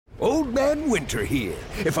Old Man Winter here.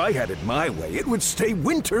 If I had it my way, it would stay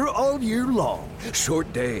winter all year long.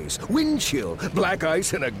 Short days, wind chill, black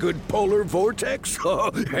ice, and a good polar vortex.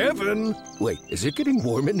 Oh, heaven! Wait, is it getting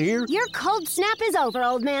warm in here? Your cold snap is over,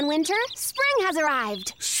 Old Man Winter. Spring has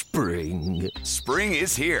arrived. Spring. Spring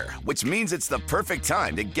is here, which means it's the perfect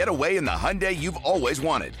time to get away in the Hyundai you've always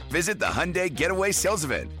wanted. Visit the Hyundai Getaway Sales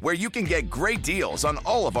Event, where you can get great deals on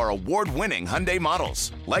all of our award-winning Hyundai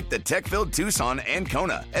models, like the tech-filled Tucson and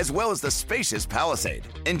Kona, as well as the spacious Palisade.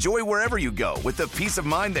 Enjoy wherever you go with the peace of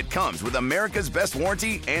mind that comes with America's best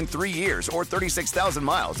warranty and 3 years or 36,000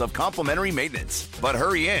 miles of complimentary maintenance. But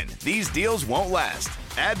hurry in, these deals won't last.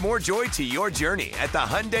 Add more joy to your journey at the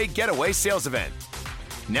Hyundai Getaway Sales Event.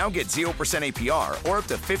 Now get 0% APR or up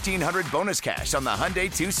to $1,500 bonus cash on the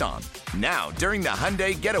Hyundai Tucson. Now, during the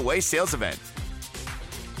Hyundai Getaway Sales Event.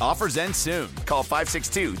 Offers end soon. Call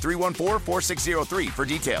 562-314-4603 for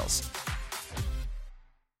details.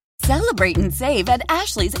 Celebrate and save at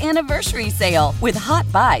Ashley's Anniversary Sale. With Hot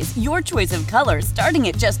Buys, your choice of colors starting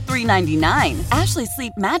at just $3.99. Ashley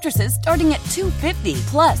Sleep mattresses starting at $2.50.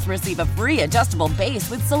 Plus, receive a free adjustable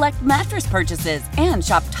base with select mattress purchases. And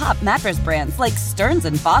shop top mattress brands like Stearns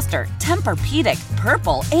 & Foster, Tempur-Pedic,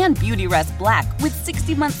 Purple, and Beautyrest Black with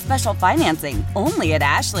 60-month special financing. Only at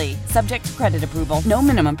Ashley. Subject to credit approval. No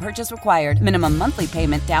minimum purchase required. Minimum monthly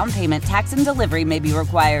payment, down payment, tax, and delivery may be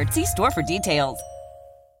required. See store for details.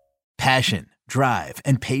 Passion, drive,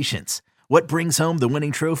 and patience. What brings home the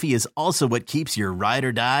winning trophy is also what keeps your ride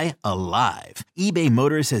or die alive. eBay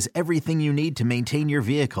Motors has everything you need to maintain your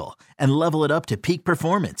vehicle and level it up to peak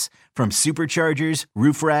performance, from superchargers,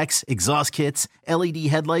 roof racks, exhaust kits, LED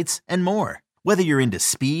headlights, and more. Whether you're into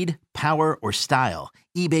speed, power, or style,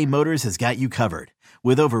 eBay Motors has got you covered.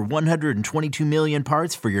 With over 122 million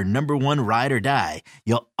parts for your number one ride or die,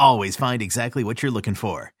 you'll always find exactly what you're looking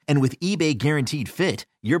for. And with eBay Guaranteed Fit,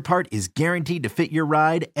 your part is guaranteed to fit your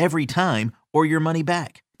ride every time or your money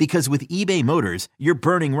back. Because with eBay Motors, you're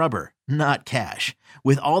burning rubber, not cash.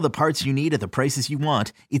 With all the parts you need at the prices you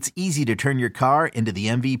want, it's easy to turn your car into the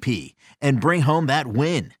MVP and bring home that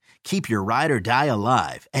win. Keep your ride or die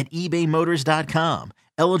alive at ebaymotors.com.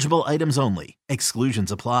 Eligible items only.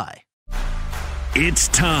 Exclusions apply. It's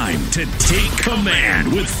time to take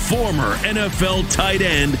command with former NFL tight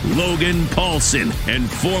end Logan Paulsen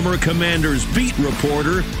and former Commanders beat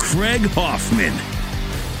reporter Craig Hoffman.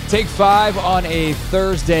 Take 5 on a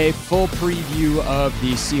Thursday. Full preview of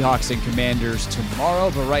the Seahawks and Commanders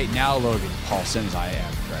tomorrow. But right now, Logan Paulsen, as I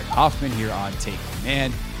am Craig Hoffman here on Take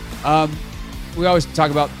Command. We always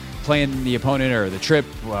talk about playing the opponent or the trip,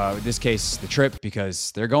 in this case, the trip,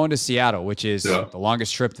 because they're going to Seattle, which is the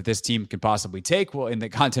longest trip that this team could possibly take. Well, in the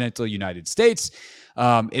continental United States,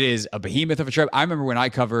 it is a behemoth of a trip. I remember when I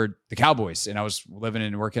covered the Cowboys and I was living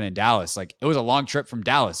and working in Dallas, like it was a long trip from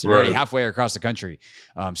Dallas. You're already halfway across the country.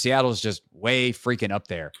 Seattle's just way freaking up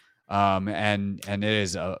there. And it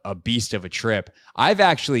is a beast of a trip. I've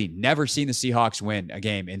actually never seen the Seahawks win a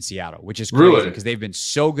game in Seattle, which is crazy because they've been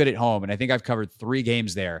so good at home. And I think I've covered 3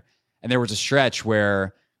 games there. And there was a stretch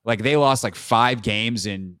where like they lost like 5 games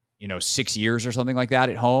in, 6 years or something like that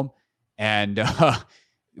at home. And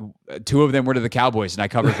 2 of them were to the Cowboys, and I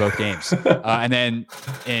covered both games. And then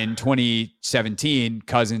in 2017,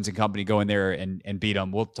 Cousins and company go in there and beat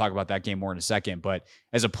them. We'll talk about that game more in a second. But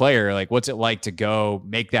as a player, like what's it like to go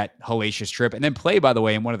make that hellacious trip and then play, by the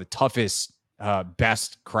way, in one of the toughest,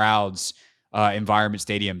 best crowds, environment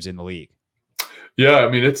stadiums in the league? Yeah, I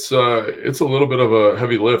mean, it's a little bit of a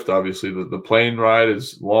heavy lift. Obviously, the plane ride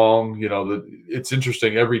is long. It's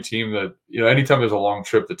interesting. Every team that anytime there's a long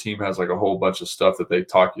trip, the team has like a whole bunch of stuff that they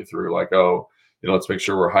talk you through. Like, let's make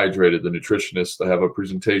sure we're hydrated. The nutritionists, they have a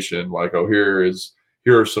presentation. Like, here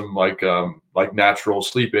are some like natural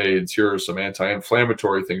sleep aids. Here are some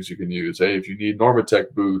anti-inflammatory things you can use. Hey, if you need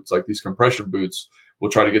Normatec boots, like these compression boots,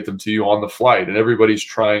 we'll try to get them to you on the flight. And everybody's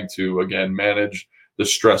trying to again manage the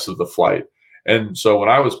stress of the flight. And so when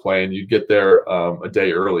I was playing, you'd get there a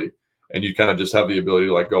day early, and you kind of just have the ability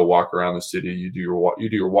to like go walk around the city. You do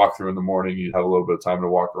your walkthrough in the morning. You have a little bit of time to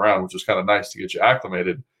walk around, which is kind of nice to get you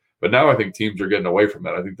acclimated. But now I think teams are getting away from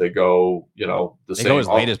that. I think they go, they go as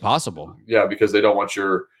late as possible. Yeah, because they don't want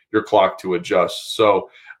your clock to adjust.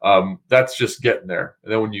 So that's just getting there.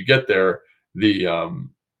 And then when you get there, the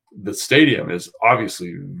stadium is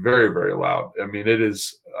obviously very, very loud. I mean,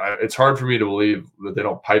 it's hard for me to believe that they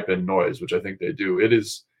don't pipe in noise, which I think they do.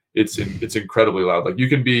 It's incredibly loud. Like you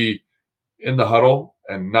can be in the huddle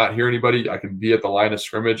and not hear anybody. I can be at the line of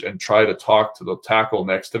scrimmage and try to talk to the tackle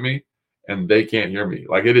next to me and they can't hear me.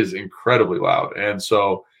 Like it is incredibly loud. And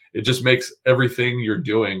so it just makes everything you're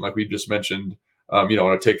doing, like we just mentioned, On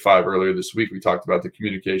a Take 5 earlier this week, we talked about the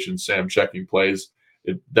communication, Sam checking plays.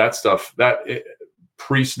 That stuff,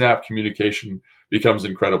 pre-snap communication becomes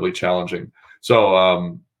incredibly challenging.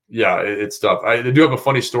 So, it's tough. I do have a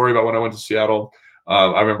funny story about when I went to Seattle.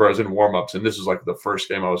 I remember I was in warmups, and this was like the first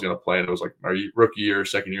game I was going to play, and it was like my rookie year,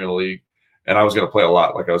 second year in the league, and I was going to play a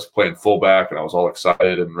lot. Like I was playing fullback, and I was all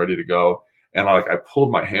excited and ready to go. And I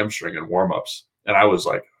pulled my hamstring in warmups, and I was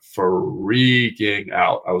like freaking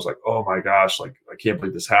out. I was like, oh my gosh, like I can't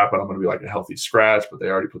believe this happened. I'm going to be like a healthy scratch, but they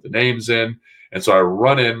already put the names in. And so I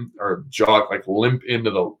run in or jog, like limp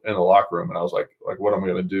into the locker room, and I was like, what am I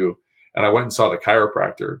going to do? And I went and saw the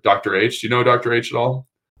chiropractor, Dr. H. Do you know Dr. H at all?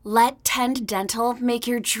 Let Tend Dental make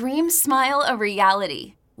your dream smile a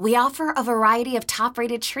reality. We offer a variety of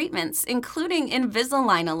top-rated treatments, including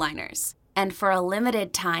Invisalign aligners. And for a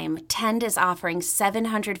limited time, Tend is offering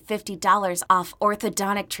 $750 off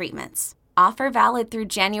orthodontic treatments. Offer valid through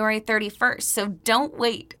January 31st, so don't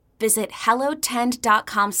wait. Visit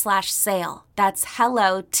hellotend.com/sale. That's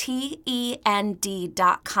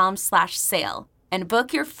hellotend.com/sale. And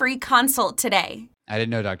book your free consult today. I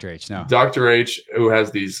didn't know Dr. H, no. Dr. H, who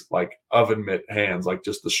has these like oven mitt hands, like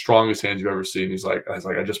just the strongest hands you've ever seen.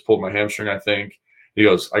 I just pulled my hamstring, I think. He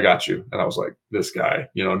goes, I got you. And I was like, this guy,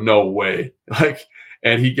 no way.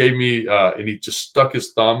 And he gave me, and he just stuck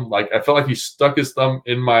his thumb. Like, I felt like he stuck his thumb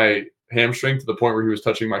in my hamstring to the point where he was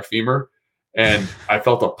touching my femur. And I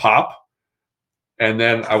felt a pop. And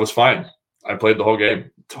then I was fine. I played the whole game.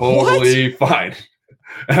 Totally fine.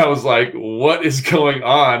 And I was like, what is going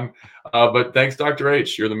on? But thanks, Dr.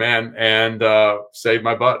 H. You're the man, and saved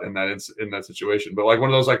my butt in that situation. But like one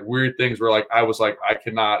of those like weird things where like I was like, I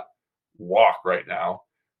cannot walk right now.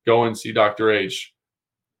 Go and see Dr. H.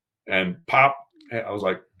 And pop. And I was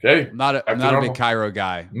like, okay. I'm not a big Cairo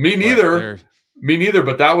guy. Me neither.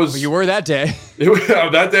 But that was. You were that day.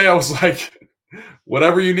 That day I was like,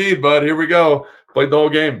 whatever you need, bud. Here we go. Played the whole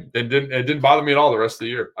game. It didn't bother me at all the rest of the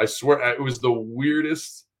year. I swear it was the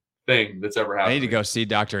weirdest thing that's ever happened. I need to go see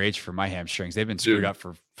Dr. H for my hamstrings. They've been screwed up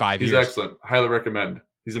for 5 years. He's excellent. Highly recommend.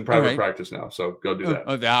 He's in private practice now, so go do that.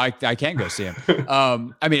 I can go see him.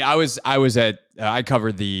 I mean, I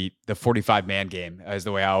covered the 45-man game as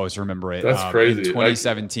the way I always remember it. That's crazy. In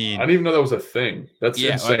 2017. I didn't even know that was a thing. That's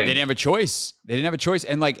insane. They didn't have a choice.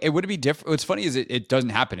 And like, it would be different. What's funny is it doesn't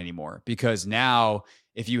happen anymore, because now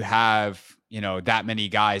if you have, that many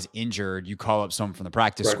guys injured, you call up someone from the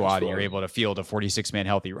practice squad and you're able to field a 46-man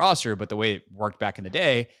healthy roster. But the way it worked back in the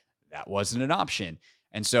day, that wasn't an option.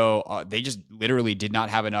 And so they just literally did not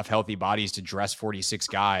have enough healthy bodies to dress 46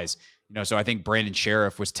 guys. So I think Brandon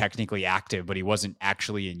Sheriff was technically active, but he wasn't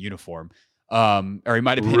actually in uniform. Or he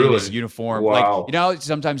might have been in his uniform. Wow. Like,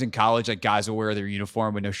 sometimes in college, like guys will wear their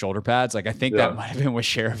uniform with no shoulder pads. Like I think that might have been what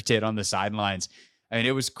Sheriff did on the sidelines. I mean,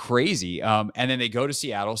 it was crazy. And then they go to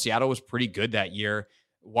Seattle. Seattle was pretty good that year.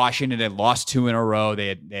 Washington had lost 2 in a row.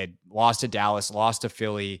 They had lost to Dallas, lost to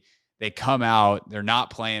Philly. They come out, they're not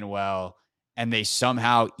playing well, and they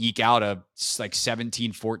somehow eke out a like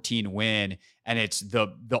 17-14 win. And it's the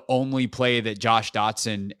only play that Josh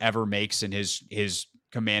Dotson ever makes in his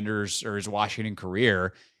Commanders or his Washington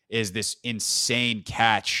career is this insane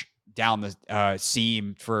catch down the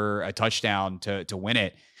seam for a touchdown to win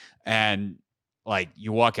it. And like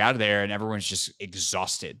you walk out of there and everyone's just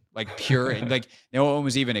exhausted, like pure, like no one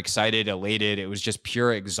was even excited, elated. It was just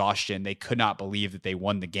pure exhaustion. They could not believe that they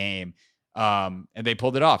won the game. And they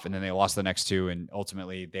pulled it off, and then they lost the next 2. And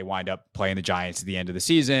ultimately they wind up playing the Giants at the end of the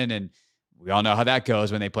season. And we all know how that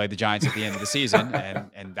goes when they played the Giants at the end of the season.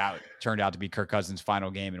 And that turned out to be Kirk Cousins' final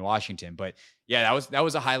game in Washington. But yeah, that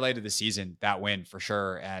was a highlight of the season, that win for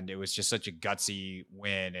sure. And it was just such a gutsy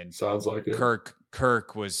win. And sounds like it.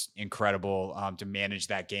 Kirk was incredible to manage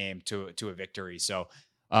that game to a victory. So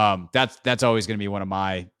that's always going to be one of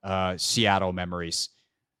my Seattle memories.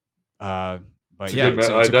 But yeah, it's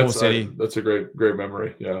a cool city. That's a great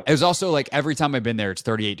memory. Yeah. It was also like every time I've been there, it's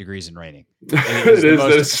 38 degrees and raining.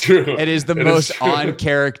 That's true. It is the most on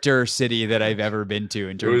character city that I've ever been to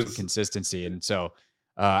in terms of consistency. And so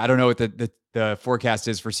I don't know what the forecast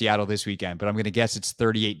is for Seattle this weekend, but I'm going to guess it's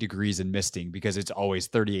 38 degrees and misting, because it's always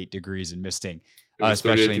 38 degrees and misting.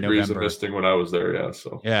 Especially in November. And misting when I was there, yeah.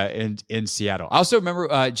 So yeah, in Seattle. I also remember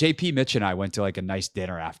JP Mitch and I went to like a nice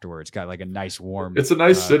dinner afterwards. Got like a nice warm. It's a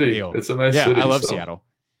nice city. Meal. It's a nice city. Yeah, I love Seattle.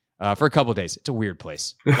 For a couple of days, it's a weird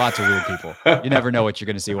place. Lots of weird people. You never know what you're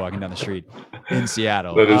going to see walking down the street in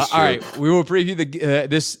Seattle. That is true. All right, we will preview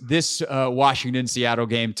this Washington Seattle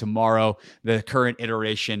game tomorrow. The current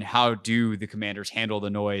iteration. How do the Commanders handle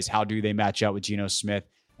the noise? How do they match up with Geno Smith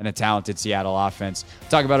and a talented Seattle offense?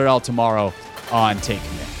 Talk about it all tomorrow on Take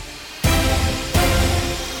Command.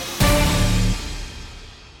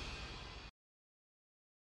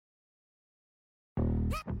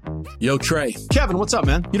 Yo, Trey. Kevin, what's up,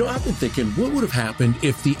 man? You know, I've been thinking, what would have happened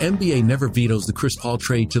if the NBA never vetoes the Chris Paul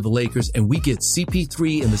trade to the Lakers and we get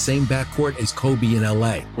CP3 in the same backcourt as Kobe in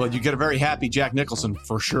LA? Well, you get a very happy Jack Nicholson,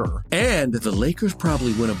 for sure. And the Lakers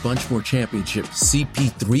probably win a bunch more championships.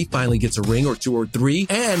 CP3 finally gets a ring or 2 or 3,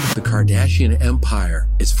 and the Kardashian empire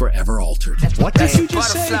is forever altered. What did you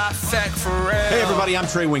just say? Hey, everybody, I'm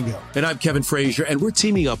Trey Wingo. And I'm Kevin Frazier, and we're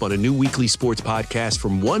teaming up on a new weekly sports podcast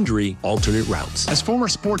from Wondery, Alternate Routes. As former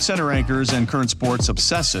Sports Center anchors and current sports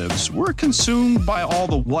obsessives, we're consumed by all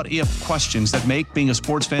the what-if questions that make being a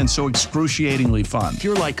sports fan so excruciatingly fun. If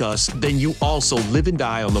you're like us, then you also live and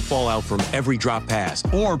die on the fallout from every drop pass.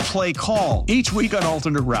 Or play call. Each week on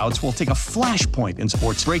Alternate Routes, we'll take a flashpoint in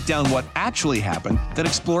sports, break down what actually happened, then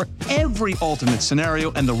explore every alternate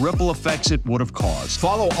scenario and the ripple effects it would have caused.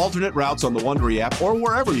 Follow Alternate Routes on the Wondery app or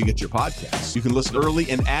wherever you get your podcasts. You can listen early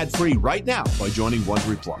and ad-free right now by joining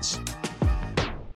Wondery Plus.